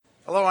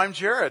Hello, I'm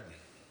Jared.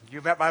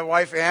 You met my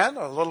wife Ann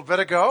a little bit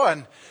ago,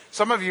 and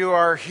some of you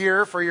are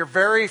here for your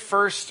very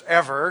first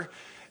ever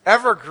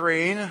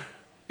Evergreen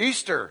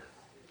Easter.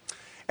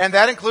 And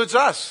that includes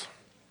us.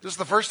 This is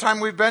the first time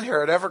we've been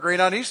here at Evergreen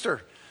on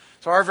Easter.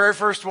 So our very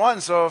first one.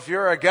 So if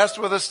you're a guest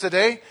with us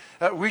today,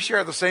 we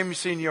share the same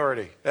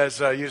seniority as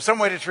you. Some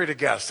way to treat a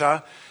guest,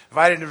 huh?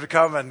 Inviting him to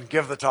come and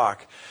give the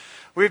talk.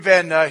 We've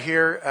been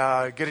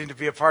here getting to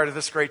be a part of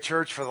this great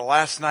church for the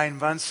last 9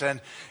 months,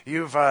 and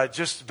you've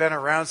just been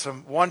around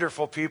some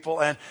wonderful people.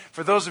 And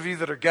for those of you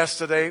that are guests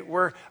today,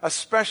 we're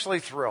especially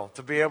thrilled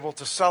to be able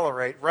to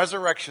celebrate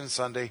Resurrection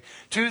Sunday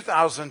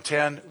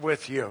 2010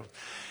 with you.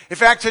 In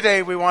fact,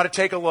 today we want to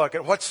take a look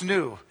at what's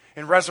new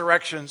in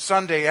Resurrection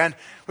Sunday, and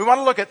we want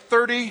to look at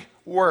 30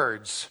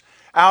 words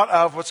out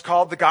of what's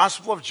called the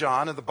Gospel of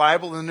John in the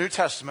Bible in the New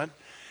Testament.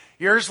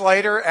 Years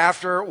later,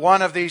 after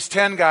one of these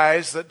 10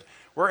 guys that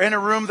we're in a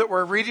room that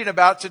we're reading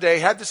about today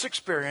had this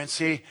experience,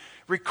 he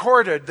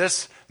recorded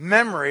this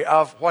memory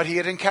of what he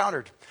had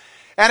encountered.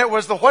 And it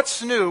was the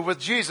what's new with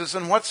Jesus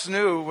and what's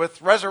new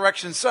with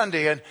Resurrection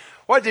Sunday, and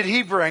what did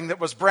he bring that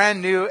was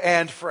brand new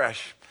and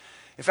fresh.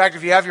 In fact,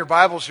 if you have your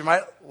Bibles, you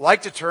might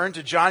like to turn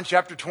to John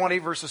chapter 20,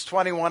 verses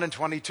 21 and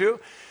 22.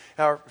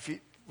 If you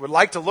would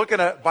like to look in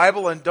a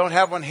Bible and don't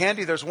have one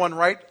handy, there's one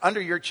right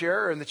under your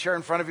chair and the chair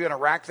in front of you in a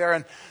rack there.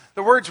 And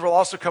the words will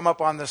also come up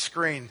on the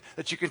screen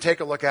that you can take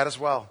a look at as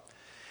well.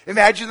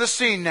 Imagine the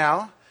scene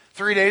now.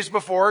 3 days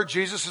before,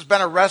 Jesus has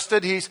been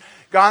arrested. He's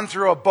gone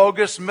through a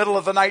bogus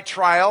middle-of-the-night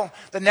trial.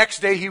 The next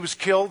day, he was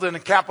killed in a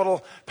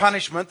capital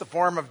punishment, the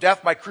form of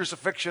death by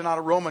crucifixion on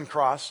a Roman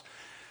cross.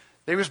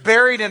 He was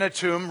buried in a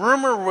tomb.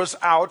 Rumor was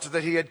out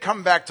that he had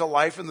come back to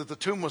life and that the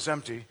tomb was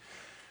empty.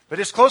 But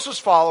his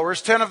closest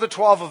followers, 10 of the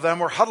 12 of them,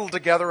 were huddled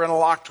together in a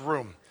locked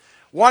room,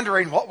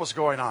 wondering what was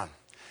going on.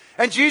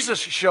 And Jesus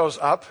shows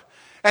up,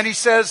 and he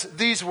says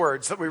these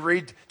words that we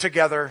read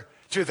together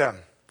to them.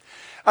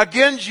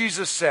 Again,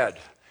 Jesus said,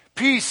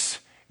 "Peace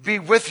be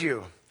with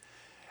you.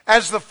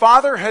 As the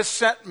Father has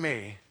sent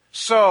me,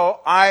 so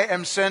I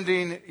am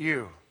sending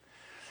you."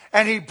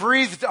 And he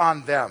breathed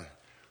on them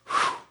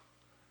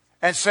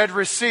and said,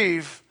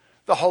 "Receive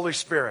the Holy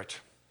Spirit."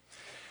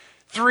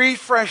 3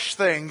 fresh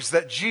things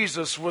that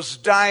Jesus was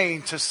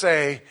dying to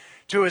say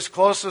to his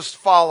closest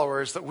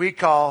followers that we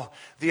call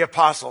the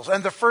apostles.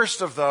 And the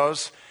first of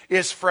those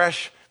is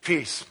fresh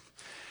peace.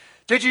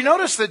 Did you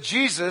notice that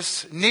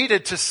Jesus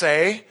needed to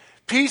say,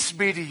 "Peace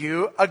be to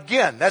you,"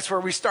 again? That's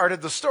where we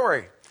started the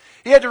story.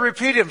 He had to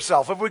repeat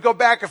himself. If we go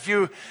back a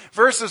few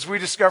verses, we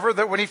discover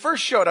that when he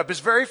first showed up,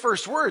 his very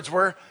first words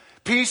were,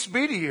 "Peace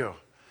be to you."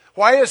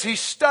 Why is he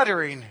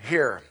stuttering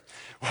here?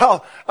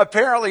 Well,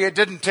 apparently it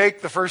didn't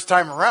take the first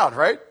time around,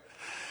 right?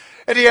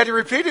 And he had to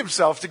repeat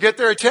himself to get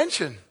their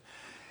attention.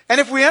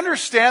 And if we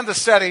understand the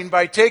setting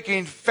by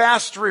taking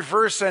fast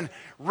reverse and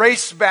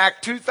race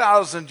back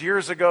 2,000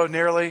 years ago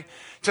nearly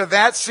to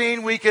that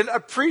scene, we can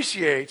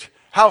appreciate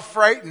how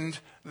frightened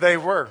they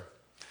were.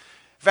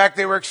 In fact,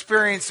 they were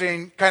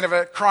experiencing kind of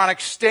a chronic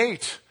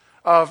state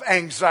of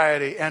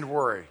anxiety and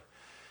worry.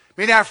 I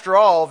mean, after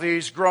all,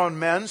 these grown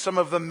men, some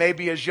of them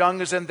maybe as young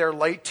as in their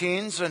late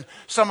teens, and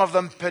some of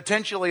them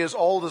potentially as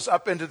old as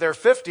up into their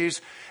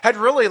 50s, had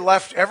really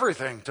left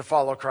everything to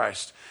follow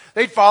Christ.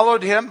 They'd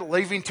followed him,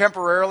 leaving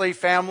temporarily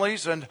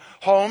families and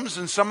homes,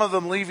 and some of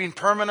them leaving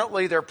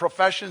permanently their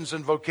professions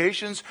and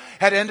vocations,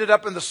 had ended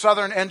up in the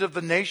southern end of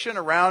the nation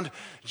around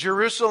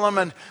Jerusalem,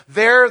 and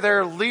there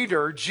their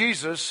leader,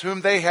 Jesus,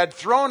 whom they had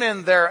thrown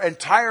in their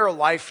entire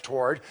life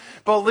toward,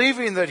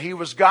 believing that he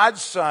was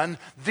God's son,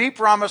 the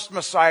promised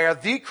Messiah,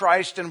 the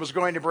Christ, and was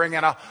going to bring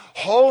in a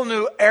whole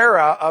new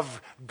era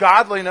of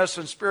godliness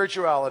and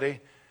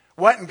spirituality,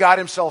 went and got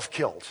himself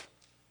killed.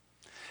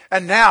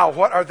 And now,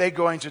 what are they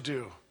going to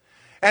do?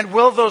 And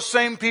will those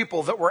same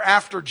people that were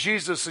after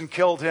Jesus and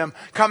killed him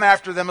come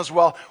after them as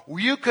well?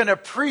 You can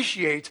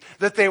appreciate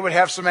that they would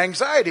have some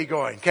anxiety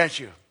going, can't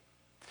you?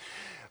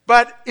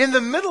 But in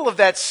the middle of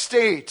that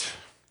state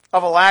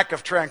of a lack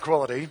of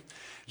tranquility,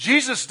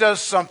 Jesus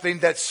does something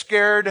that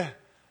scared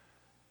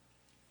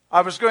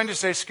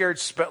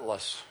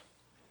spitless.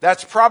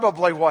 That's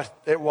probably what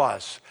it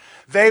was.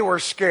 They were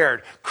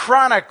scared.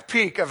 Chronic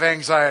peak of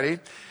anxiety.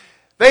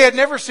 They had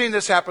never seen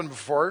this happen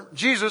before.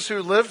 Jesus,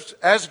 who lived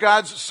as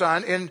God's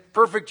son in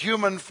perfect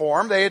human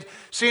form, they had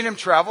seen him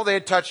travel, they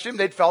had touched him,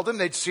 they'd felt him,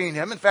 they'd seen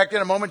him. In fact,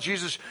 in a moment,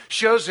 Jesus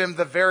shows him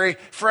the very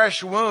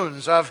fresh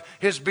wounds of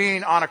his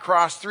being on a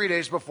cross 3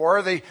 days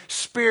before, the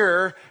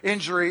spear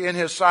injury in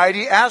his side.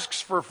 He asks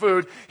for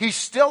food. He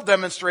still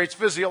demonstrates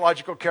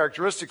physiological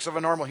characteristics of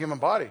a normal human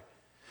body.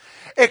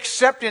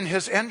 Except in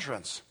his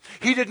entrance.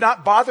 He did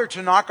not bother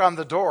to knock on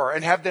the door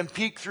and have them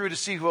peek through to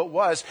see who it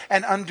was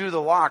and undo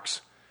the locks.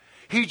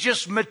 He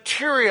just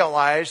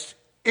materialized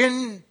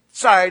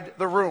inside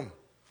the room.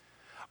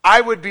 I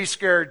would be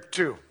scared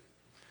too.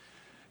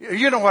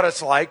 You know what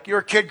it's like. You're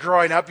a kid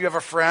growing up. You have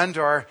a friend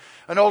or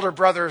an older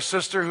brother or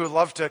sister who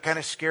love to kind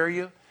of scare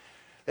you.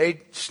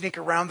 They'd sneak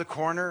around the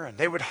corner and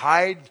they would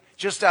hide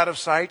just out of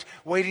sight,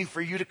 waiting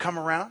for you to come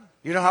around.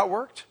 You know how it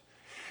worked?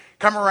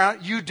 Come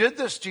around. You did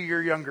this to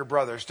your younger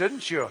brothers,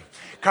 didn't you?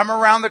 Come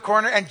around the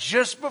corner, and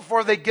just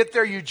before they get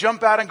there, you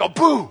jump out and go,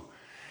 boo!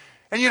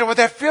 And you know what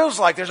that feels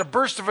like. There's a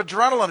burst of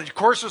adrenaline. It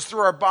courses through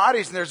our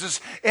bodies, and there's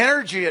this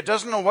energy. It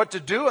doesn't know what to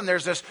do, and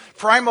there's this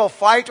primal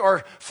fight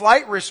or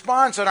flight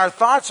response, and our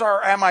thoughts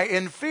are, am I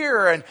in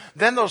fear? And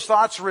then those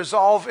thoughts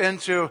resolve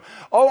into,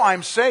 oh,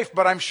 I'm safe,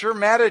 but I'm sure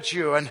mad at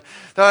you. And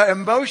the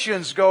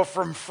emotions go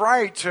from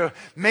fright to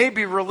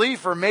maybe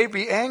relief or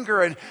maybe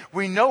anger, and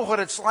we know what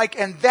it's like.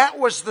 And that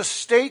was the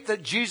state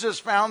that Jesus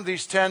found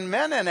these 10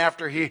 men in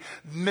after he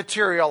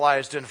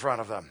materialized in front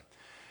of them.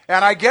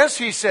 And I guess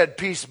he said,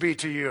 peace be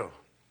to you.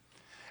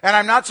 And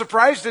I'm not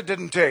surprised it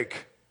didn't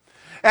take.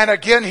 And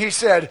again he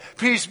said,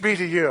 peace be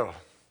to you.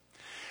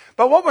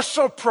 But what was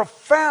so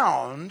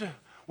profound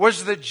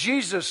was that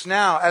Jesus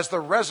now, as the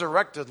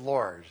resurrected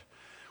Lord,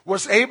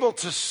 was able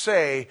to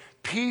say,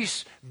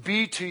 peace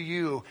be to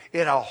you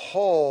in a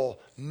whole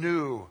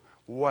new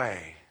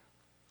way.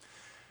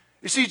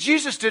 You see,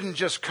 Jesus didn't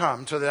just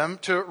come to them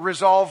to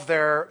resolve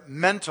their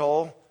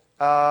mental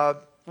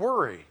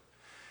worry.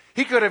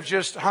 He could have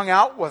just hung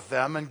out with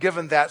them and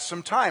given that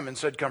some time and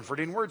said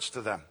comforting words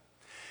to them.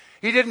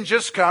 He didn't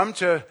just come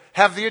to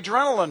have the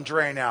adrenaline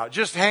drain out.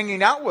 Just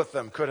hanging out with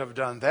them could have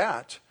done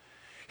that.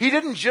 He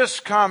didn't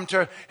just come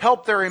to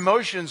help their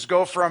emotions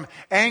go from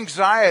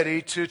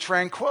anxiety to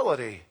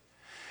tranquility.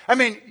 I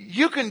mean,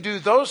 you can do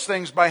those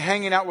things by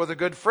hanging out with a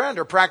good friend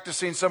or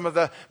practicing some of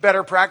the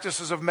better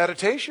practices of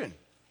meditation.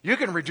 You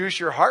can reduce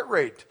your heart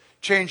rate,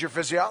 change your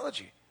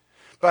physiology.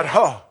 But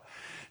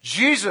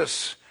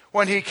Jesus,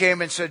 when he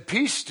came and said,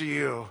 peace to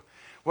you,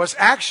 was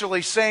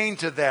actually saying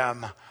to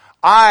them,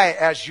 I,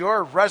 as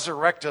your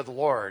resurrected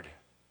Lord,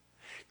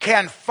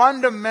 can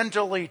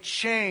fundamentally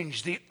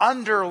change the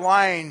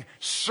underlying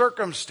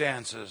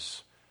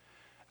circumstances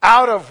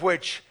out of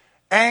which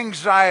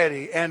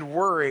anxiety and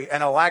worry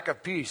and a lack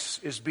of peace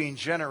is being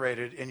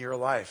generated in your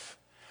life.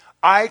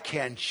 I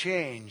can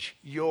change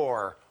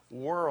your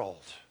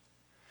world.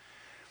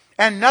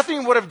 And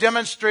nothing would have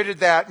demonstrated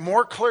that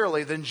more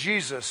clearly than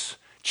Jesus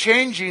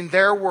changing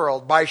their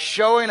world by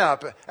showing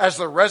up as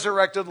the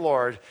resurrected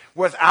Lord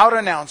without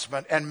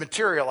announcement and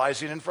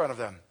materializing in front of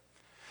them.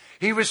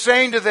 He was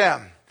saying to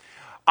them,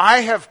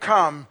 I have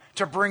come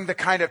to bring the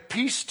kind of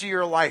peace to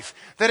your life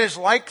that is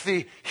like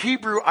the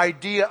Hebrew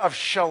idea of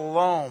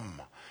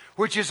shalom,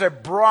 which is a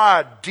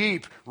broad,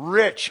 deep,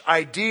 rich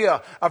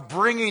idea of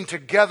bringing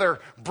together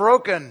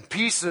broken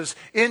pieces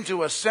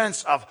into a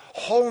sense of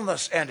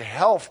wholeness and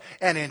health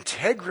and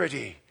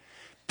integrity.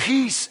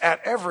 Peace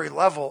at every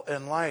level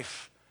in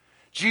life.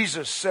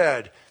 Jesus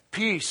said,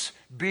 peace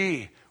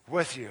be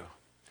with you.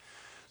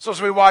 So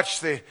as we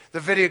watched the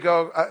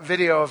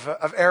video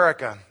of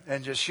Erica,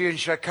 and just she and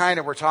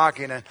Shekinah were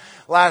talking, and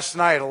last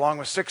night, along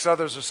with 6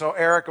 others or so,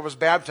 Erica was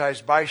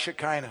baptized by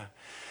Shekinah.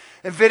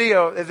 In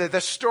the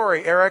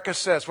story, Erica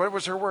says, what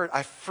was her word?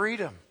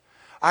 Freedom.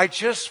 I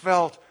just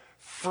felt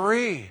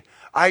free.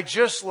 I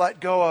just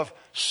let go of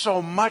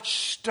so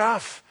much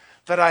stuff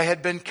that I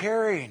had been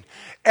carrying.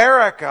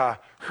 Erica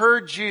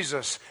heard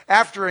Jesus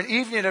after an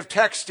evening of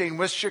texting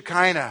with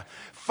Shekinah.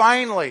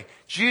 Finally,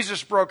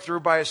 Jesus broke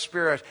through by his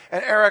Spirit,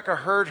 and Erica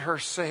heard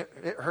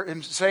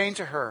him saying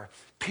to her,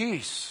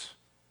 peace,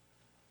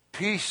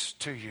 peace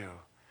to you.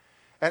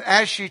 And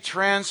as she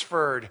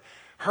transferred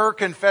her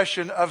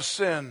confession of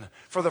sin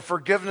for the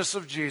forgiveness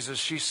of Jesus,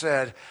 she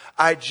said,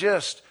 I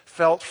just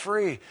felt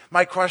free.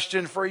 My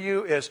question for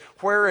you is,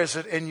 where is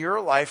it in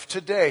your life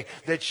today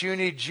that you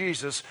need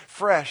Jesus'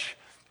 fresh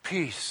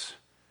peace?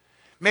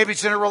 Maybe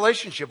it's in a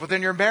relationship,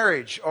 within your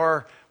marriage,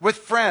 or with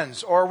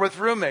friends, or with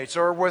roommates,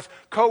 or with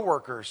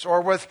coworkers, or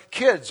with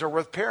kids, or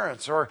with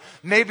parents. Or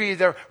maybe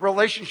the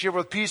relationship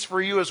with peace for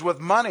you is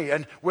with money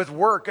and with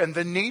work and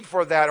the need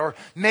for that. Or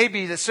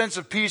maybe the sense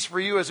of peace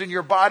for you is in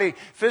your body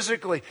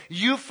physically.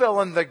 You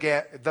fill in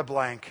the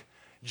blank.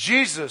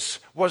 Jesus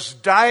was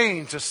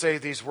dying to say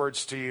these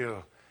words to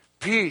you.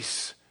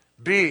 Peace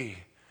be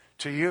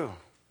to you.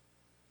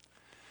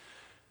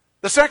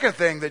 The second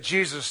thing that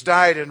Jesus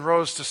died and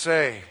rose to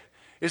say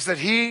is that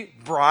he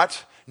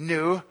brought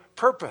new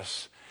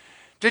purpose.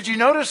 Did you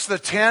notice the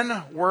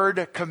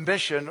 10-word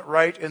commission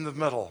right in the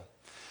middle?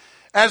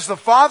 As the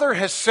Father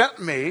has sent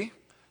me,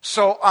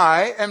 so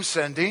I am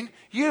sending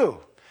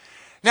you.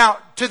 Now,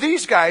 to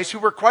these guys who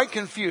were quite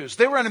confused,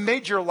 they were in a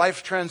major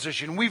life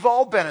transition. We've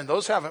all been in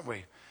those, haven't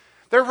we?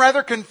 They're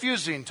rather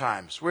confusing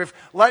times. We've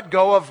let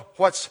go of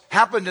what's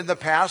happened in the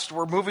past.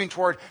 We're moving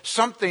toward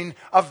something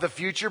of the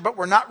future, but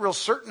we're not real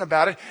certain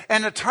about it.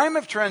 And a time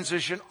of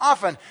transition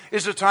often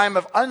is a time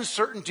of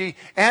uncertainty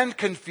and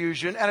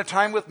confusion and a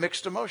time with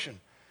mixed emotion.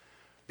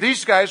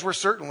 These guys were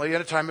certainly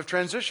in a time of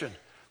transition.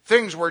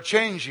 Things were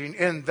changing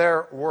in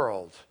their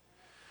world.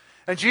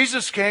 And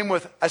Jesus came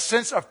with a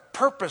sense of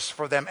purpose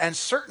for them and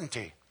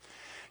certainty.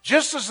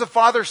 Just as the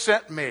Father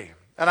sent me,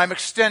 and I'm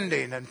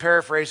extending and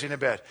paraphrasing a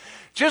bit.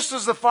 Just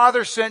as the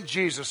Father sent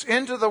Jesus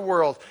into the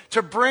world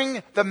to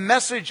bring the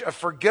message of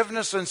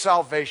forgiveness and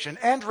salvation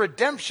and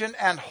redemption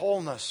and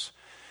wholeness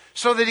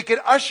so that he could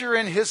usher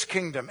in his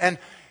kingdom and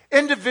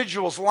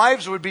Individuals'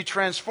 lives would be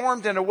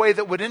transformed in a way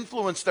that would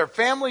influence their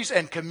families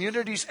and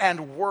communities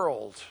and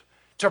world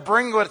to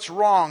bring what's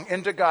wrong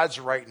into God's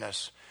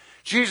rightness.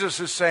 Jesus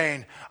is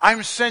saying,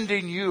 I'm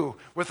sending you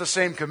with the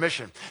same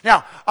commission.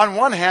 Now, on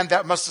one hand,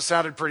 that must have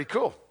sounded pretty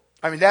cool.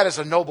 I mean, that is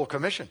a noble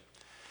commission.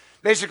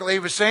 Basically, he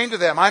was saying to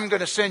them, I'm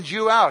going to send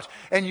you out,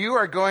 and you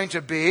are going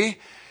to be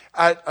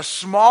a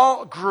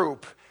small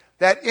group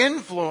that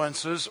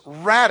influences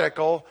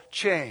radical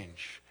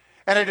change.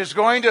 And it is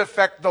going to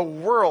affect the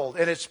world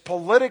in its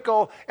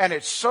political and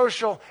its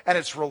social and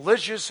its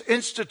religious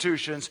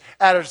institutions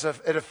as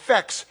it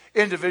affects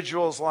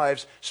individuals'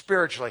 lives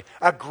spiritually.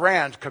 A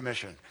grand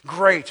commission.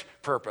 Great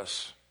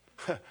purpose.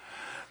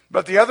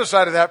 But the other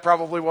side of that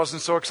probably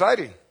wasn't so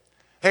exciting.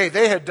 Hey,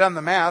 they had done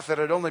the math. It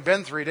had only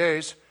been 3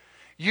 days.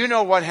 You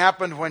know what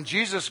happened when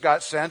Jesus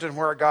got sent and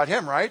where it got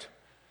him, right?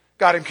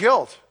 Got him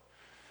killed.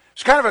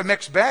 It's kind of a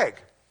mixed bag.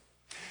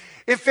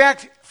 In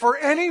fact, for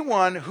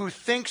anyone who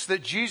thinks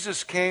that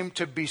Jesus came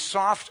to be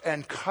soft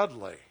and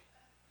cuddly,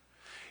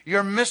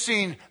 you're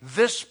missing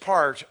this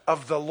part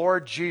of the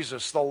Lord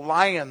Jesus, the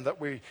lion that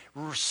we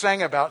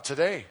sang about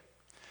today.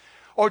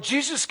 Oh,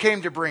 Jesus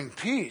came to bring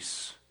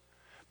peace,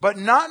 but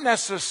not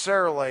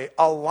necessarily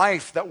a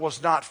life that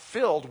was not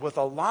filled with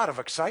a lot of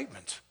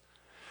excitement.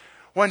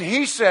 When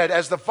he said,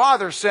 as the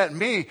Father sent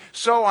me,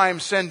 so I am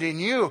sending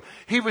you,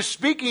 he was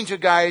speaking to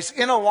guys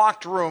in a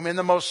locked room in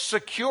the most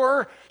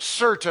secure,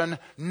 certain,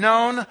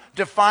 known,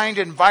 defined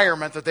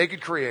environment that they could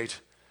create.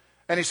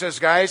 And he says,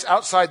 guys,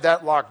 outside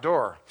that locked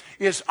door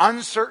is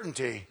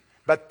uncertainty,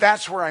 but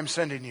that's where I'm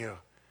sending you.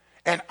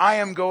 And I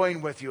am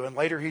going with you. And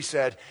later he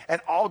said,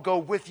 and I'll go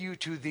with you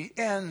to the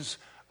ends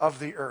of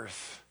the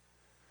earth.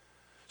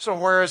 So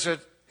where is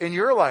it in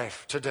your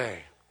life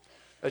today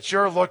that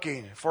you're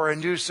looking for a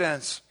new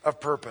sense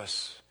of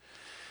purpose?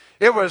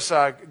 It was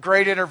a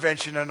great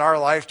intervention in our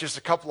life just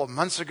a couple of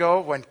months ago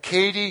when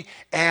Katie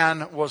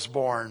Ann was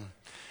born.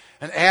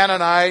 And Ann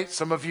and I,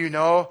 some of you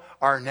know,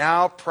 are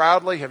now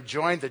proudly have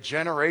joined the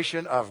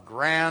generation of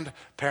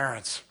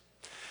grandparents.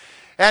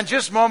 And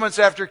just moments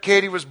after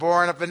Katie was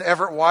born up in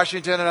Everett,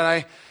 Washington,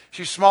 and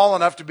she's small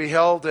enough to be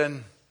held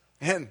in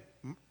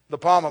the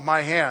palm of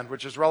my hand,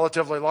 which is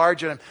relatively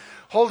large, and I'm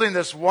holding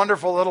this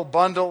wonderful little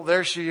bundle.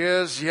 There she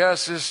is.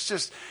 Yes, it's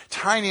just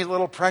tiny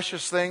little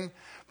precious thing.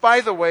 By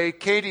the way,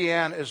 Katie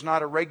Ann is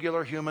not a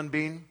regular human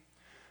being.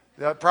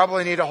 They'll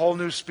probably need a whole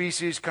new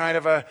species kind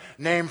of a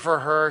name for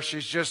her.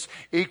 She's just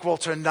equal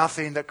to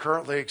nothing that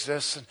currently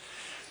exists. And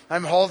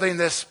I'm holding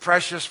this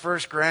precious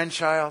first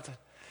grandchild.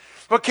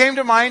 What came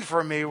to mind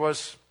for me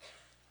was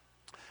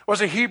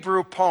a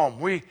Hebrew poem.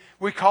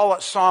 We call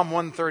it Psalm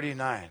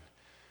 139,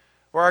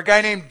 where a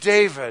guy named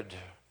David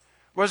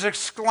was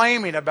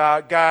exclaiming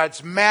about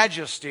God's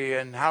majesty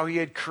and how he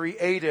had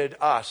created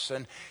us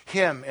and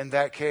him in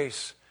that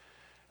case.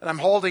 And I'm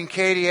holding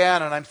Katie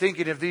Ann and I'm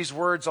thinking of these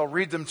words. I'll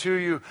read them to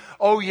you.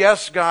 Oh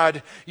yes,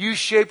 God, you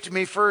shaped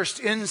me first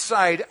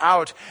inside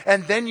out,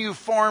 and then you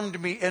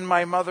formed me in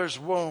my mother's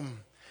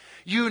womb.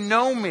 You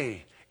know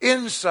me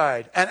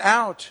inside and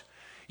out.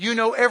 You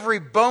know every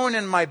bone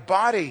in my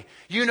body.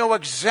 You know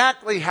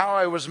exactly how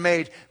I was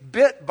made,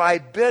 bit by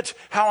bit,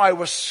 how I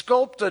was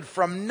sculpted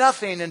from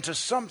nothing into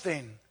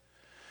something.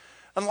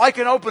 And like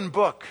an open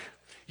book,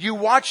 you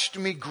watched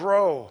me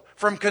grow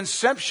from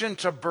conception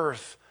to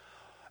birth.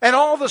 And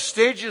all the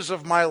stages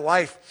of my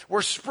life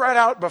were spread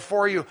out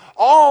before you,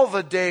 all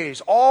the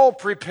days, all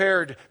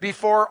prepared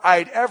before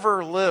I'd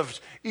ever lived,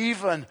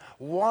 even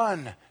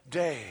one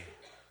day.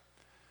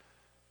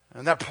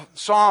 And that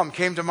psalm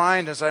came to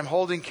mind as I'm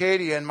holding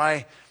Katie, and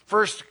my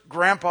first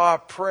grandpa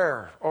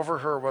prayer over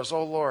her was,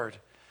 oh Lord,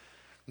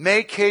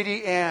 may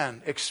Katie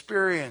Ann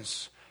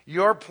experience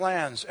your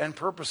plans and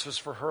purposes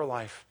for her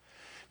life.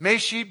 May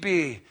she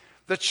be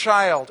the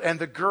child and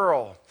the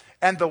girl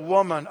and the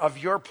woman of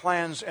your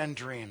plans and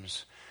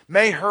dreams.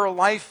 May her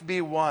life be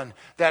one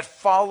that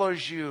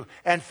follows you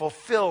and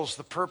fulfills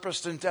the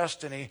purpose and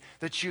destiny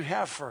that you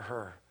have for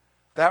her.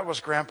 That was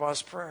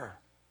Grandpa's prayer.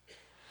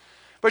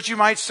 But you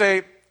might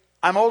say,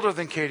 I'm older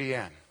than Katie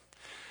Ann,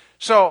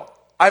 so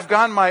I've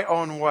gone my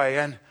own way.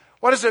 And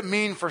what does it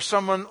mean for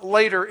someone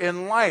later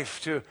in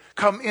life to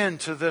come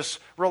into this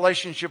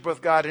relationship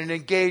with God and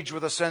engage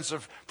with a sense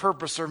of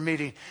purpose or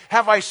meaning?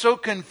 Have I so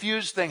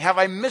confused things? Have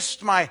I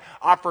missed my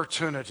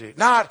opportunity?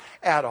 Not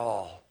at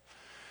all.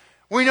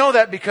 We know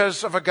that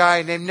because of a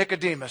guy named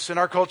Nicodemus. In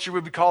our culture, we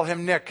would call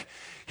him Nick.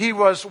 He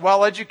was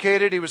well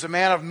educated. He was a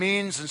man of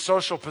means and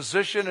social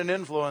position and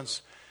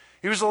influence.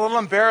 He was a little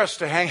embarrassed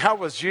to hang out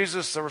with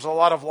Jesus. There was a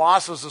lot of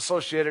losses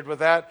associated with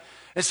that.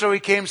 And so he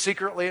came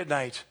secretly at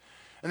night.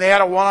 And they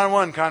had a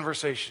one-on-one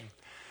conversation.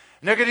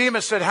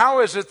 Nicodemus said, how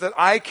is it that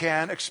I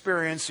can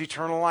experience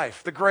eternal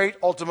life? The great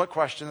ultimate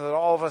question that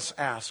all of us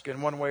ask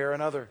in one way or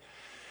another.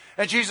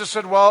 And Jesus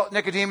said, well,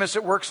 Nicodemus,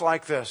 it works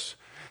like this.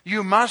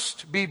 You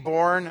must be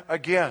born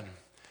again.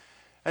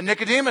 And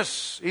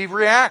Nicodemus, he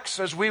reacts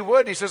as we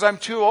would. He says, I'm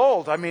too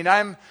old. I mean,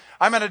 I'm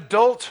an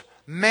adult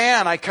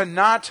man. I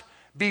cannot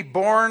be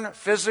born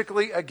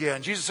physically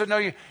again. Jesus said,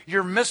 no,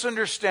 you're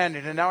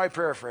misunderstanding. And now I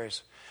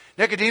paraphrase.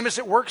 Nicodemus,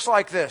 it works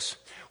like this.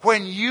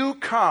 When you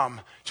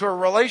come to a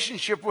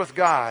relationship with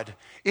God,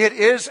 it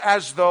is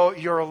as though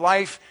your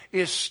life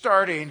is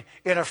starting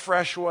in a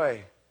fresh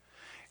way.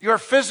 Your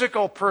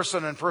physical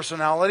person and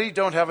personality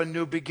don't have a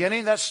new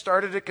beginning. That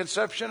started at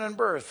conception and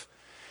birth.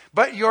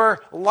 But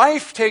your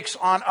life takes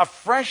on a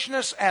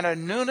freshness and a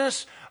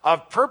newness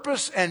of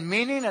purpose and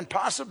meaning and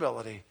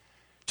possibility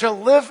to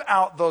live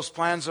out those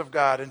plans of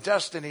God and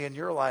destiny in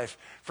your life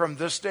from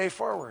this day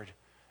forward.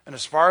 And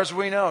as far as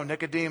we know,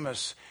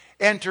 Nicodemus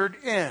entered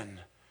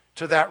in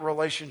to that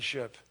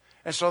relationship.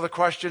 And so the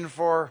question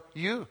for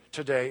you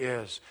today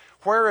is,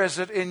 where is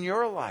it in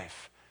your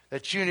life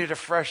that you need a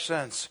fresh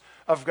sense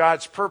of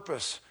God's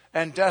purpose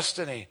and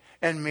destiny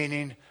and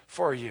meaning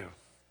for you?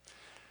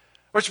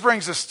 Which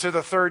brings us to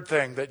the third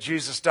thing that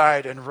Jesus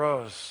died and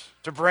rose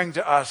to bring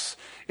to us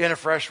in a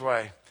fresh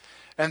way,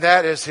 and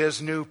that is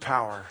his new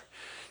power.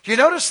 Do you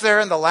notice there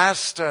in the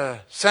last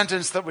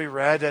sentence that we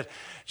read that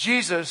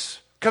Jesus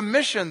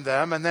commissioned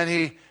them and then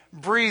he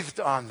breathed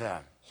on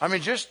them? I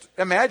mean, just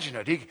imagine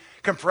it. He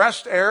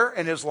compressed air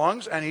in his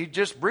lungs and he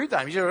just breathed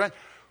on them. He just went,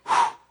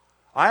 whew.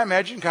 I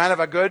imagine kind of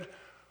a good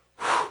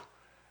whew.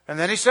 And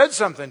then he said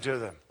something to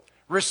them.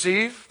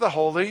 Receive the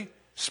Holy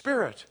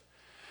Spirit.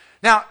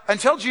 Now,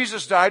 until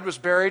Jesus died, was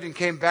buried, and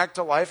came back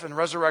to life and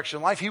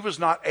resurrection life, he was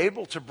not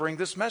able to bring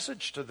this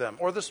message to them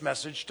or this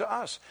message to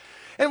us.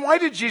 And why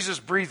did Jesus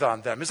breathe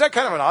on them? Is that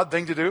kind of an odd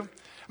thing to do?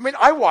 I mean,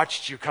 I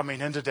watched you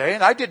coming in today,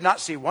 and I did not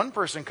see one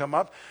person come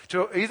up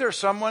to either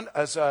someone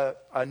as a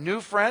new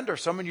friend or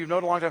someone you've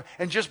known a long time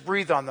and just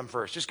breathe on them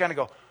first. Just kind of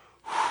go,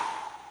 whew.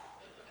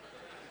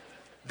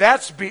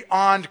 That's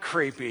beyond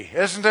creepy,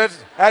 isn't it?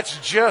 That's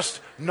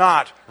just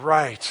not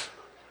right.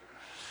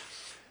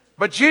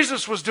 But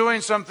Jesus was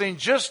doing something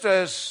just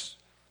as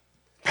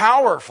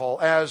powerful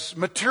as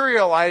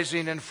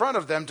materializing in front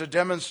of them to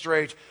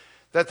demonstrate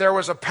that there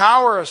was a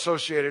power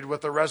associated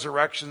with the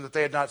resurrection that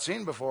they had not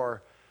seen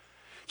before.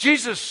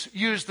 Jesus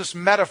used this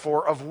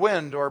metaphor of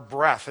wind or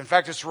breath. In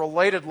fact, it's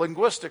related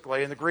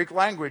linguistically in the Greek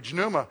language,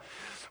 pneuma,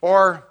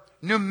 or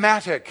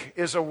pneumatic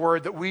is a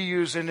word that we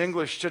use in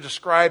English to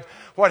describe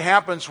what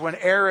happens when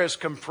air is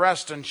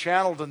compressed and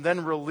channeled and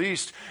then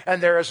released,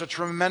 and there is a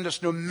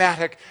tremendous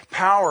pneumatic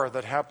power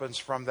that happens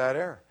from that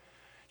air.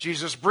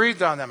 Jesus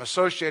breathed on them,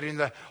 associating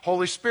the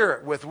Holy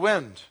Spirit with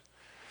wind.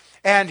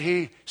 And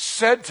he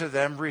said to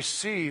them,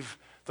 receive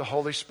the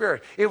Holy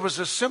Spirit. It was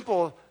as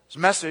simple a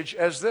message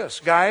as this.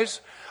 Guys,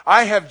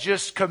 I have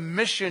just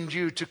commissioned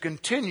you to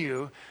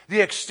continue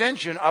the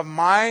extension of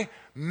my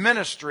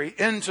ministry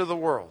into the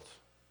world.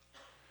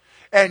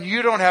 And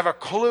you don't have a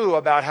clue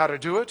about how to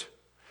do it,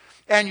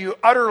 and you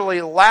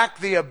utterly lack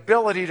the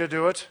ability to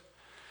do it,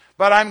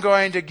 but I'm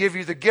going to give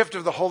you the gift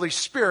of the Holy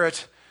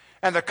Spirit,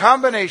 and the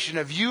combination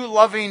of you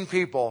loving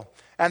people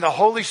and the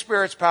Holy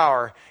Spirit's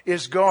power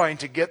is going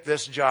to get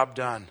this job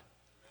done.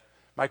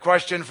 My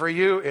question for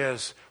you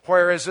is,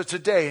 where is it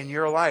today in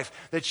your life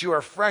that you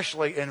are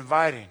freshly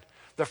inviting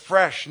the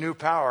fresh new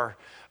power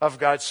of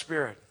God's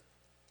Spirit?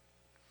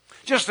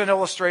 Just an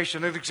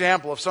illustration, an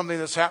example of something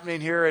that's happening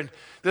here in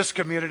this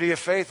community of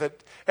faith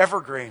at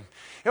Evergreen.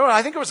 You know,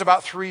 I think it was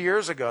about 3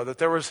 years ago that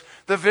there was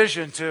the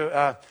vision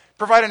to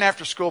provide an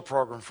after-school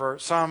program for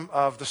some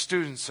of the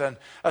students, and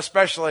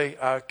especially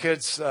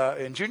kids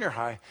in junior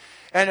high.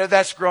 And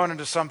that's grown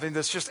into something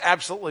that's just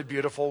absolutely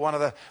beautiful. One of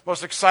the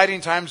most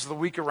exciting times of the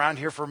week around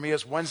here for me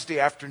is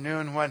Wednesday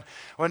afternoon when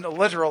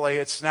literally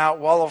it's now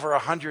well over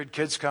 100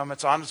 kids come.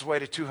 It's on its way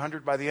to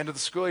 200 by the end of the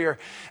school year.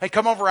 And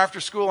come over after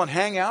school and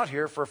hang out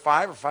here for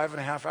 5 or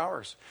 5.5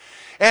 hours.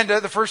 And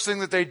the first thing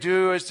that they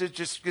do is to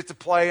just get to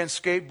play and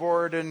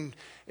skateboard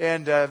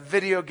and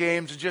video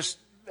games. And just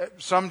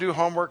some do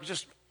homework,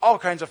 just all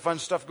kinds of fun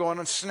stuff going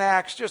on,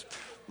 snacks, just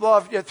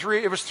love.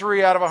 It was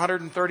 3 out of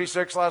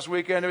 136 last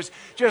weekend. It was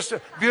just a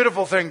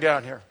beautiful thing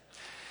down here.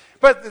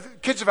 But the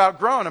kids have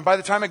outgrown, and by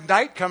the time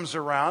Ignite comes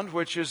around,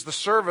 which is the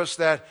service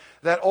that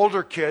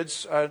older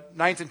kids,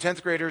 9th and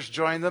 10th graders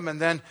join them,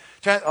 and then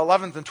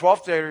 11th and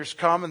 12th graders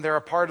come, and they're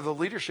a part of the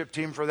leadership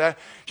team for that,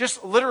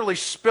 just literally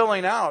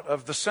spilling out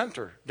of the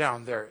center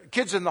down there,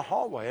 kids in the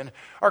hallway. And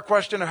our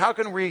question of how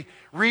can we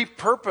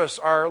repurpose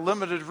our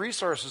limited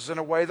resources in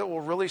a way that will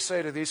really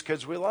say to these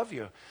kids, we love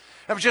you.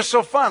 It was just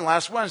so fun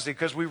last Wednesday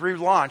because we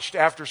relaunched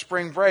after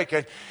spring break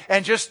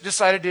and just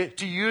decided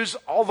to use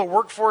all the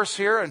workforce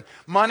here and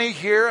money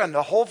here and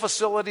the whole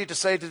facility to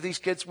say to these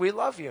kids, we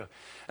love you.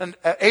 And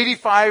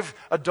 85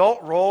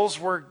 adult roles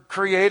were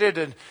created,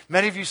 and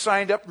many of you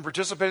signed up and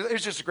participated. It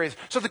was just a great.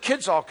 So the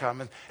kids all come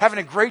and having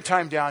a great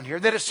time down here.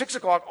 And then at 6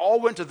 o'clock,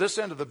 all went to this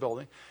end of the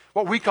building,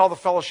 what we call the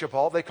fellowship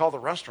hall, they call the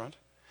restaurant.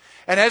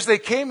 And as they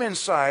came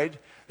inside,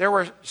 there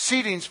were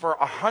seatings for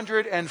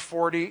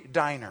 140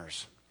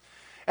 diners.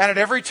 And at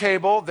every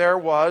table, there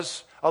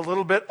was a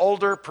little bit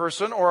older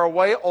person or a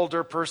way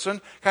older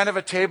person, kind of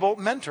a table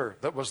mentor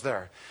that was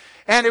there.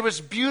 And it was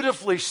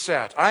beautifully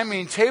set. I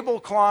mean,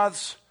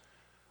 tablecloths,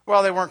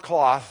 well, they weren't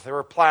cloth, they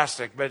were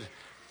plastic, but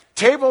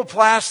table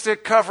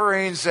plastic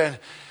coverings and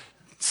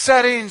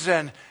settings,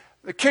 and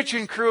the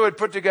kitchen crew had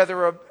put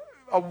together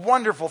a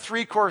wonderful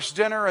 3-course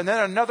dinner, and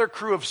then another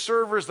crew of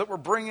servers that were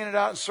bringing it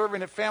out and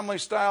serving it family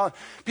style, and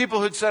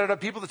people who'd set it up,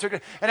 people that took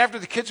it. And after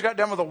the kids got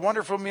done with a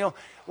wonderful meal,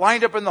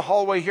 lined up in the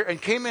hallway here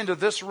and came into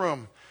this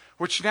room,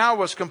 which now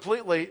was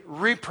completely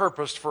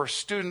repurposed for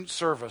student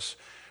service,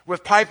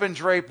 with pipe and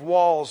drape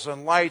walls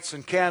and lights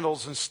and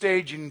candles and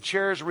staging and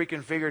chairs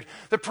reconfigured.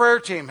 The prayer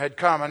team had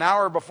come an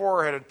hour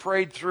before, had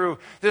prayed through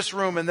this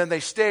room, and then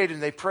they stayed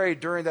and they prayed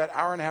during that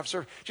hour and a half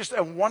service. Just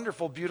a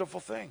wonderful, beautiful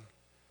thing.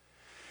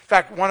 In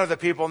fact, one of the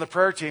people in the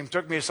prayer team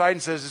took me aside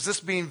and says, "Is this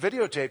being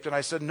videotaped?" And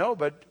I said, "No,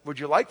 but would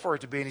you like for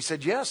it to be?" And he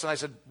said, "Yes." And I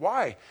said,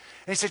 "Why?" And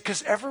he said,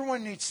 "Because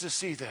everyone needs to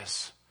see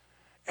this.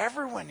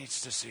 Everyone needs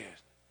to see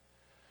it."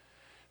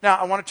 Now,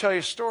 I want to tell you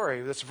a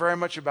story that's very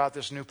much about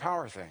this new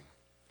power thing.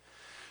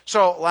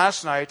 So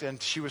last night,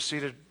 and she was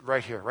seated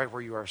right here, right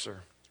where you are,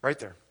 sir, right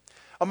there,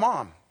 a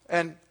mom.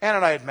 And Ann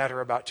and I had met her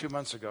about 2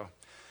 months ago.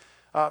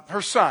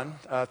 Her son,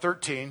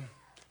 13,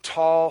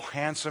 tall,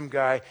 handsome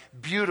guy,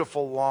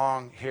 beautiful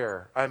long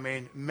hair. I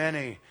mean,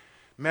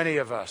 many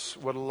of us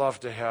would love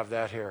to have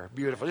that hair.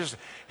 Beautiful, just a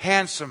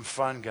handsome,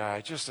 fun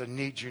guy, just a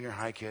neat junior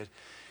high kid.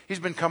 He's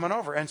been coming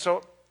over. And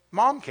so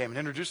mom came and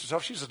introduced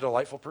herself. She's a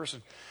delightful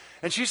person.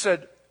 And she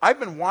said, "I've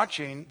been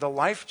watching the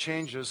life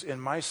changes in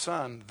my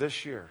son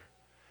this year.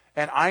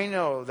 And I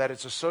know that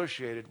it's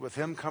associated with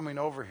him coming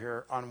over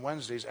here on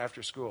Wednesdays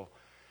after school.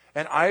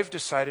 And I've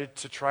decided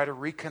to try to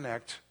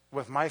reconnect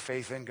with my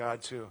faith in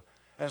God too.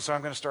 And so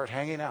I'm going to start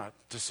hanging out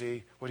to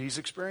see what he's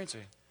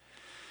experiencing."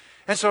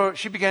 And so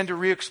she began to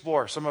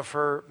re-explore some of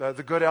her,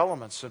 the good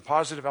elements and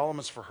positive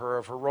elements for her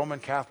of her Roman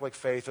Catholic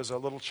faith as a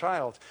little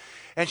child.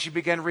 And she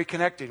began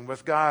reconnecting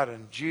with God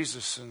and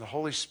Jesus and the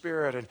Holy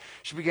Spirit. And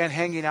she began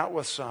hanging out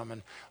with some.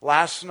 And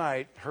last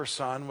night, her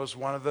son was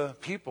one of the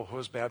people who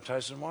was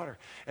baptized in water.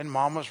 And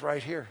mom was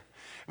right here.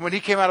 And when he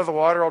came out of the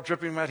water, all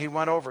dripping wet, he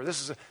went over.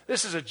 This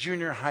is a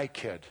junior high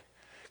kid.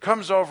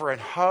 Comes over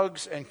and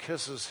hugs and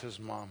kisses his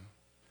mom.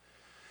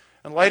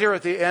 And later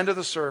at the end of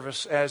the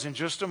service, as in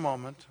just a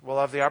moment, we'll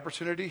have the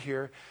opportunity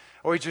here.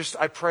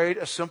 I prayed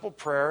a simple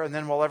prayer, and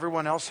then while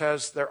everyone else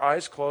has their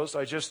eyes closed,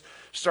 I just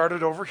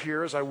started over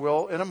here, as I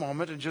will in a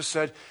moment, and just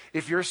said,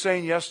 if you're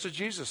saying yes to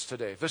Jesus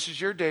today, if this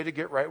is your day to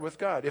get right with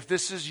God, if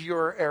this is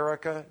your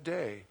Erica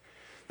day,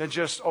 then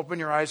just open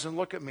your eyes and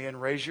look at me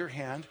and raise your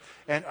hand,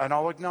 and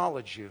I'll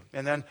acknowledge you.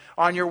 And then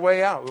on your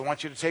way out, we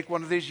want you to take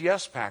one of these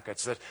yes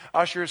packets that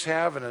ushers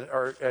have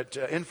or at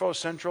Info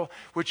Central,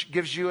 which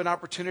gives you an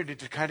opportunity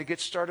to kind of get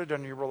started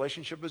on your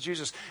relationship with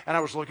Jesus. And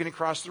I was looking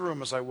across the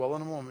room, as I will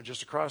in a moment,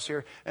 just across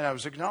here, and I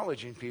was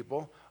acknowledging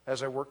people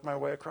as I worked my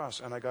way across.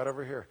 And I got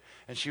over here,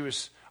 and she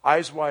was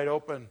eyes wide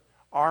open,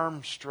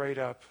 arms straight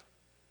up.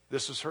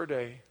 This is her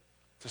day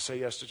to say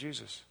yes to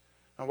Jesus.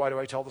 Now, why do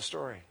I tell the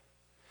story?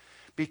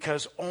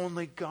 Because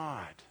only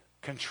God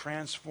can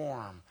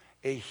transform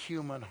a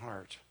human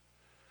heart.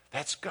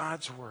 That's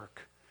God's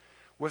work.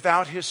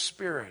 Without His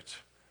Spirit,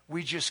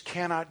 we just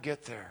cannot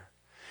get there.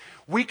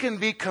 We can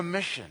be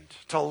commissioned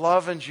to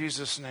love in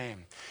Jesus'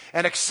 name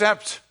and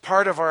accept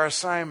part of our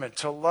assignment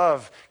to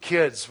love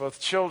kids,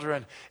 both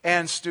children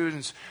and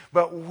students.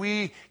 But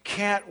we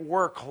can't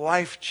work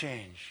life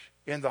change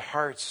in the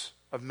hearts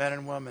of men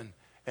and women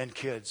and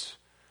kids.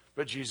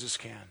 But Jesus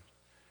can.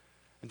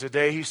 And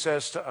today He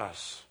says to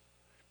us,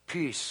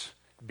 peace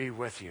be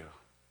with you.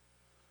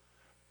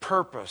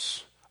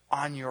 Purpose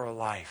on your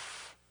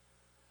life.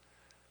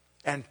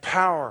 And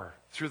power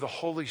through the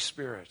Holy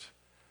Spirit.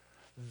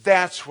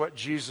 That's what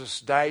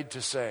Jesus died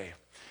to say.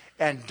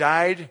 And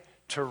died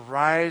to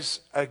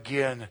rise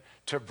again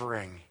to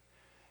bring.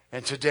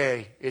 And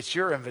today, it's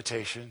your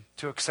invitation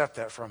to accept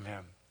that from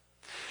Him.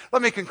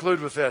 Let me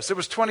conclude with this. It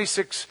was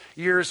 26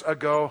 years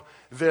ago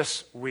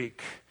this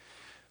week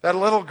that a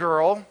little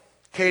girl,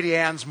 Katie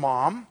Ann's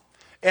mom,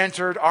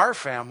 entered our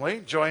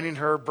family, joining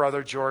her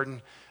brother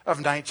Jordan of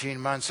 19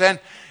 months.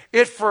 And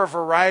it, for a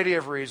variety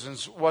of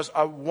reasons, was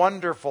a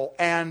wonderful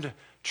and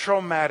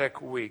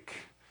traumatic week.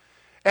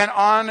 And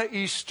on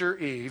Easter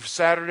Eve,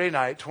 Saturday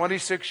night,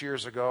 26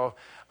 years ago,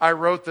 I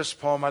wrote this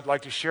poem. I'd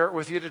like to share it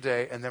with you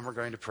today, and then we're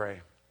going to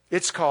pray.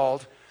 It's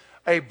called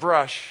A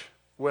Brush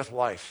with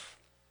Life.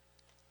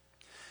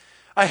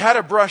 I had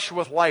a brush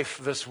with life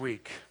this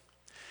week.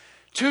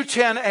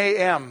 2:10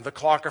 a.m., the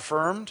clock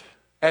affirmed,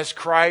 as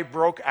cry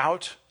broke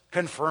out,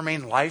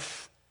 confirming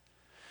life.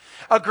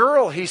 A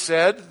girl, he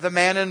said, the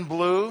man in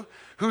blue,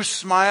 whose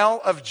smile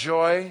of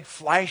joy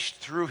flashed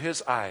through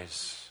his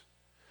eyes.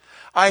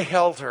 I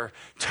held her,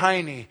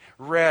 tiny,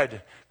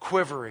 red,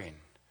 quivering.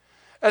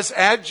 As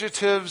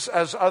adjectives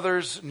as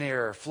others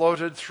near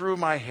floated through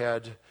my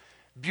head,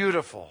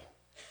 beautiful,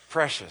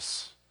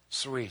 precious,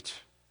 sweet.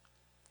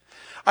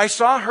 I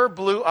saw her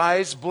blue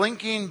eyes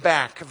blinking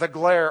back the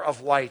glare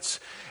of lights,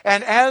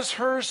 and as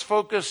hers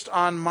focused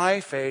on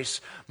my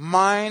face,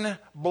 mine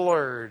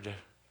blurred.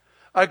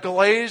 A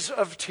glaze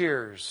of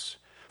tears,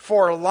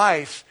 for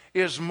life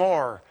is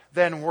more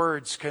than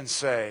words can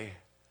say.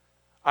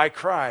 I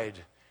cried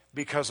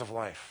because of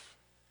life.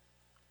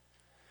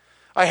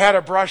 I had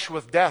a brush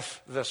with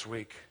death this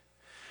week.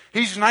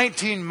 He's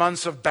 19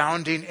 months of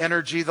bounding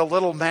energy, the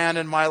little man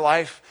in my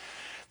life.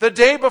 The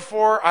day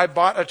before, I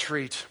bought a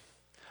treat.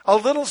 A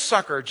little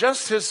sucker,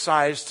 just his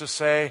size, to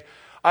say,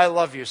 I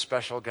love you,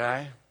 special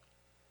guy.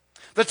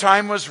 The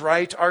time was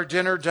right, our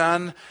dinner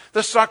done,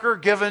 the sucker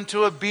given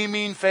to a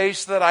beaming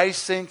face that I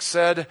think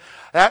said,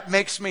 that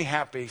makes me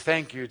happy,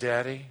 thank you,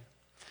 Daddy.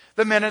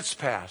 The minutes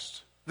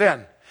passed.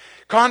 Then,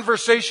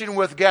 conversation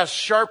with guests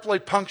sharply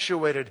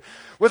punctuated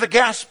with a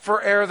gasp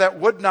for air that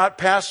would not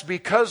pass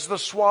because the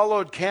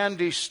swallowed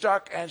candy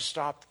stuck and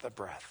stopped the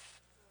breath.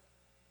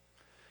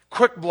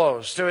 Quick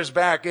blows to his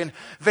back in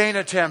vain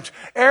attempt.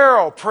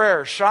 Arrow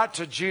prayer shot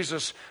to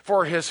Jesus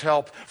for his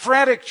help.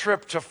 Frantic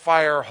trip to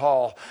fire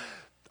hall.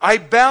 I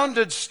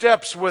bounded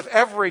steps with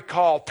every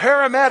call.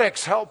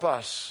 Paramedics, help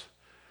us.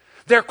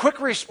 Their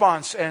quick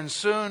response, and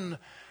soon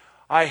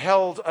I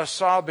held a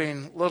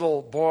sobbing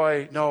little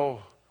boy.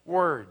 No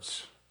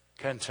words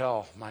can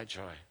tell my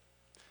joy.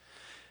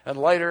 And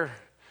later,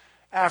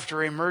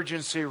 after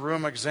emergency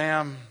room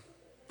exam,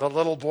 the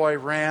little boy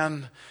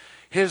ran,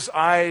 his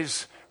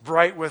eyes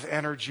bright with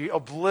energy,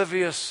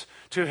 oblivious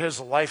to his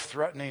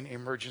life-threatening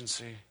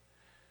emergency.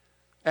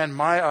 And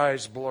my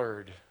eyes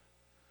blurred.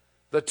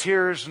 The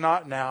tears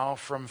not now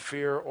from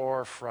fear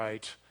or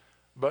fright,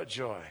 but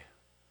joy.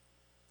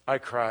 I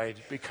cried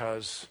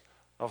because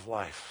of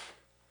life.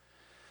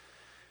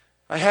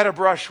 I had a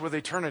brush with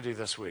eternity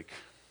this week.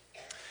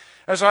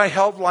 As I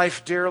held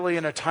life dearly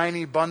in a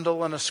tiny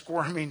bundle and a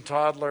squirming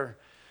toddler,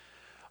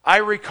 I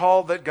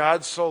recalled that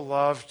God so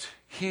loved,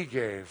 He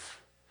gave.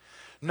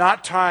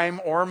 Not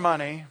time or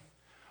money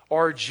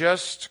or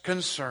just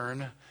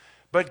concern,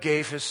 but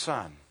gave His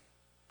Son.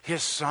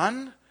 His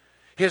Son?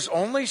 His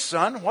only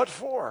Son? What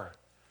for?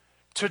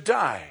 To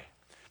die.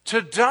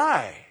 To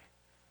die.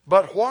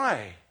 But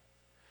why?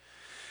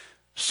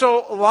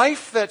 So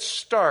life that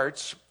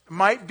starts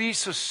might be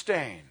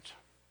sustained,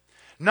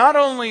 not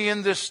only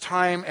in this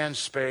time and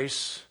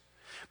space,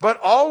 but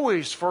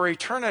always for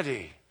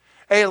eternity.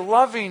 A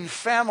loving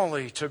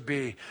family to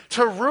be,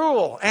 to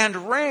rule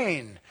and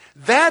reign.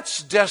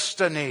 That's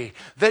destiny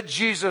that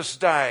Jesus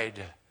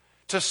died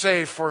to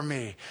save for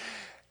me.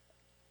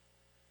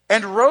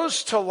 And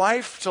rose to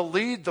life to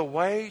lead the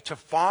way to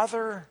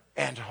Father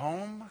and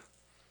home,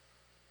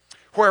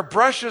 where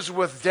brushes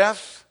with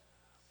death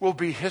will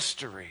be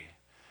history,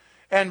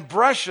 and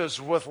brushes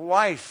with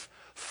life,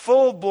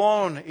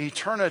 full-blown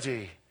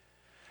eternity.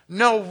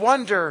 No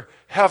wonder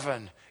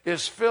heaven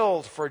is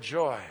filled for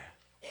joy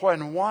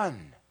when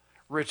one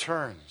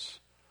returns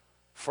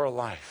for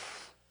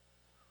life.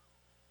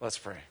 Let's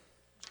pray.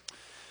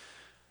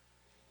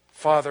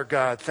 Father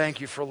God,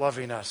 thank you for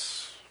loving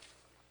us.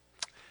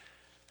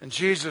 And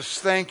Jesus,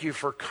 thank you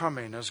for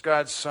coming as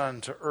God's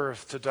Son to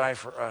earth to die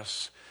for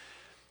us.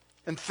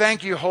 And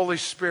thank you, Holy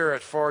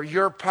Spirit, for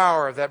your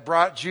power that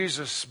brought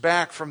Jesus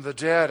back from the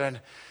dead. And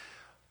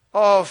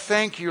oh,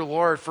 thank you,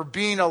 Lord, for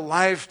being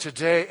alive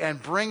today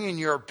and bringing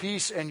your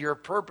peace and your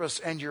purpose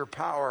and your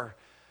power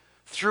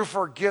through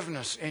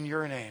forgiveness in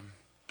your name.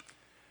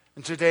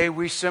 And today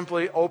we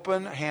simply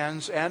open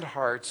hands and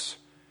hearts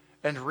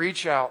and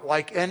reach out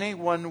like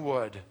anyone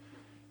would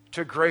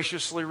to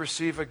graciously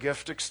receive a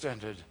gift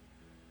extended.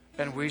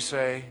 And we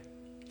say,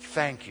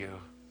 thank you,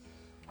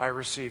 I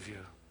receive you.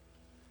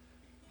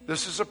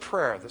 This is a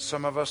prayer that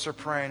some of us are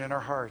praying in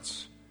our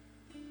hearts.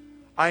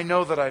 I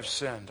know that I've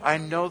sinned. I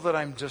know that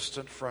I'm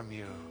distant from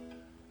you.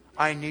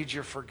 I need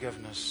your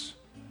forgiveness.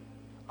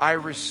 I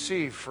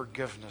receive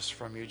forgiveness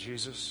from you,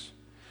 Jesus.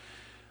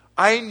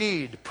 I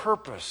need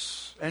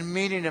purpose and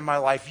meaning in my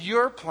life.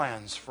 Your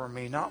plans for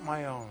me, not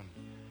my own.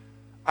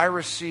 I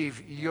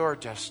receive your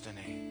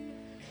destiny.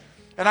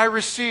 And I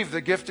receive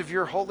the gift of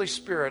your Holy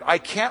Spirit. I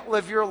can't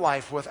live your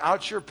life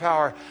without your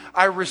power.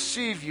 I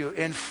receive you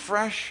in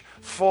fresh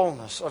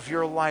fullness of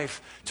your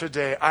life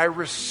today. I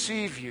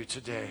receive you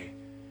today,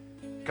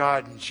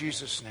 God, in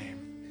Jesus'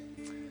 name.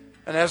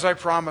 And as I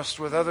promised,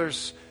 with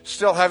others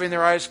still having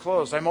their eyes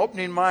closed, I'm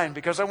opening mine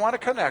because I want to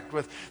connect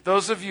with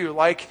those of you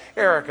like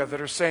Erica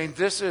that are saying,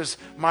 this is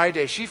my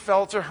day. She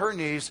fell to her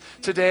knees.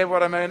 Today,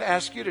 what I'm going to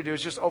ask you to do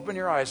is just open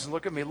your eyes and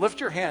look at me. Lift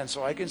your hand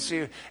so I can see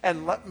you,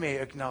 and let me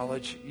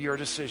acknowledge your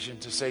decision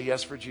to say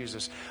yes for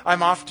Jesus.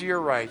 I'm off to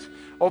your right.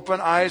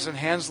 Open eyes and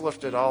hands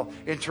lifted. I'll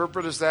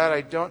interpret as that.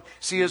 I don't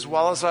see as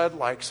well as I'd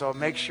like, so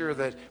make sure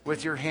that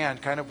with your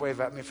hand, kind of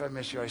wave at me if I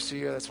miss you. I see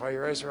you. That's why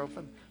your eyes are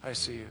open. I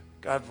see you.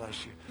 God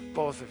bless you.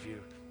 Both of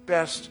you.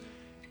 Best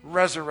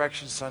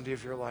Resurrection Sunday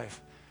of your life.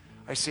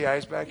 I see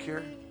eyes back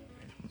here.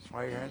 That's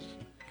why your hands.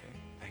 Okay,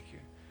 thank you.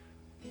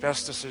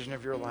 Best decision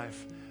of your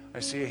life. I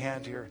see a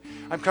hand here.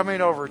 I'm coming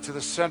over to the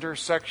center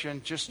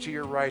section just to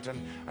your right, and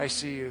I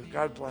see you.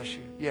 God bless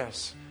you.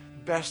 Yes,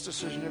 best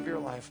decision of your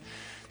life.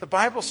 The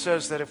Bible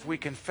says that if we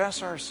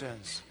confess our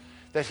sins,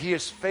 that He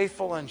is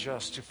faithful and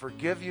just to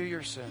forgive you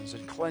your sins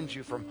and cleanse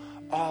you from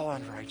all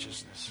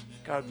unrighteousness.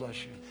 God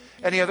bless you.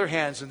 Any other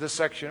hands in this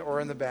section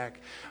or in the back?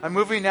 I'm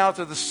moving now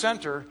to the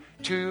center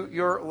to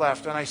your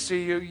left, and I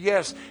see you.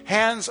 Yes,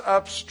 hands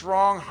up,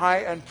 strong, high,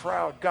 and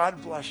proud. God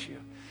bless you.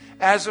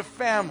 As a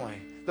family,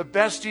 the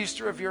best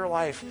Easter of your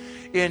life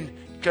in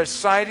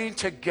deciding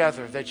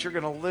together that you're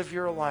going to live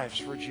your lives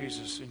for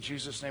Jesus. In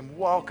Jesus' name,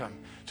 welcome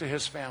to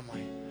his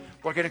family.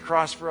 Looking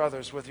across for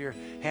others with your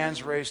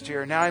hands raised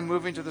here. Now I'm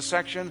moving to the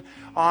section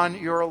on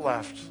your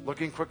left.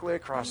 Looking quickly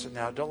across it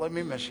now. Don't let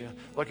me miss you.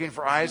 Looking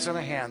for eyes and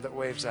a hand that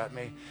waves at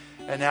me.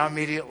 And now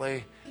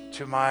immediately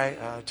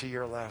to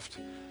your left.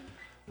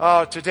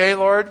 Today,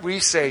 Lord, we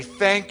say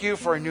thank you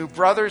for new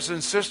brothers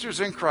and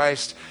sisters in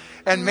Christ.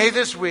 And may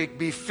this week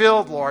be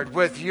filled, Lord,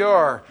 with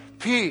your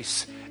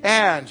peace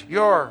and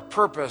your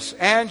purpose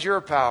and your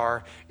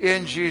power.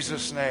 In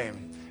Jesus'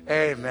 name,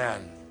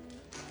 amen.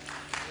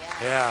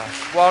 Yeah,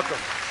 welcome.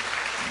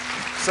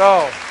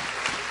 So,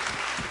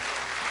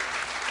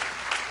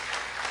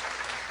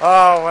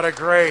 what a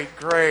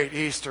great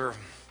Easter.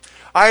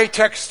 I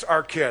text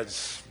our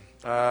kids,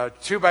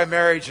 2 by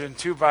marriage and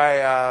 2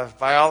 by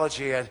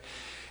biology.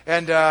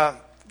 And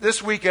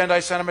this weekend I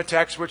sent them a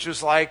text which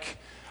was like,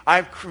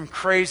 I'm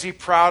crazy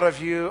proud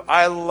of you.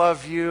 I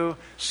love you.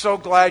 So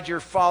glad you're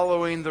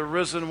following the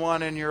risen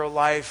one in your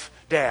life,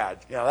 Dad.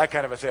 You know, that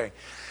kind of a thing.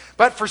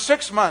 But for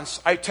 6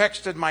 months, I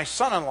texted my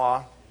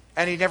son-in-law,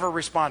 and he never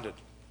responded.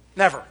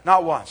 Never.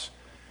 Not once.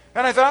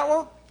 And I thought,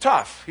 well,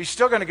 tough. He's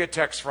still going to get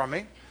texts from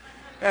me.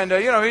 And,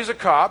 he's a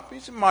cop.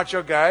 He's a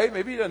macho guy.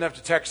 Maybe he doesn't have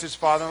to text his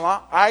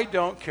father-in-law. I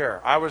don't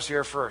care. I was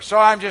here first. So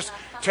I'm just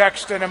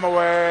texting him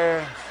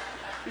away.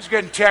 He's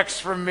getting texts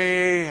from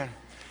me.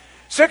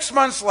 6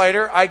 months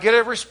later, I get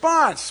a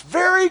response.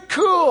 Very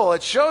cool.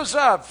 It shows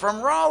up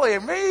from Raleigh.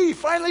 Me,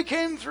 finally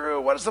came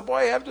through. What does the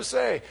boy have to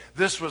say?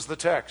 This was the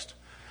text.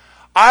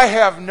 I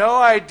have no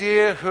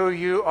idea who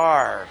you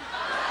are.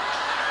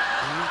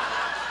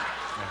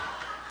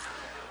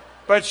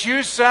 But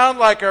you sound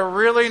like a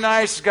really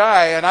nice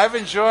guy, and I've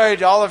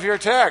enjoyed all of your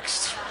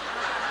texts.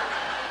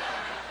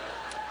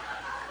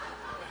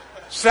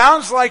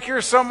 Sounds like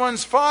you're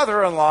someone's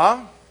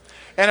father-in-law,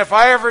 and if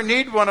I ever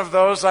need one of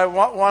those, I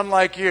want one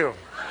like you.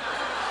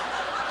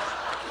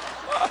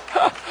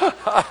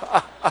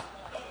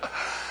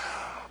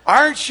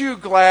 Aren't you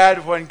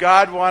glad when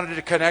God wanted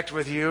to connect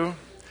with you,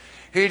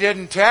 he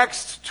didn't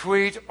text,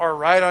 tweet, or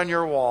write on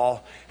your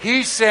wall.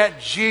 He sent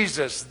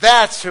Jesus.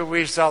 That's who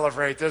we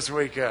celebrate this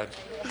weekend.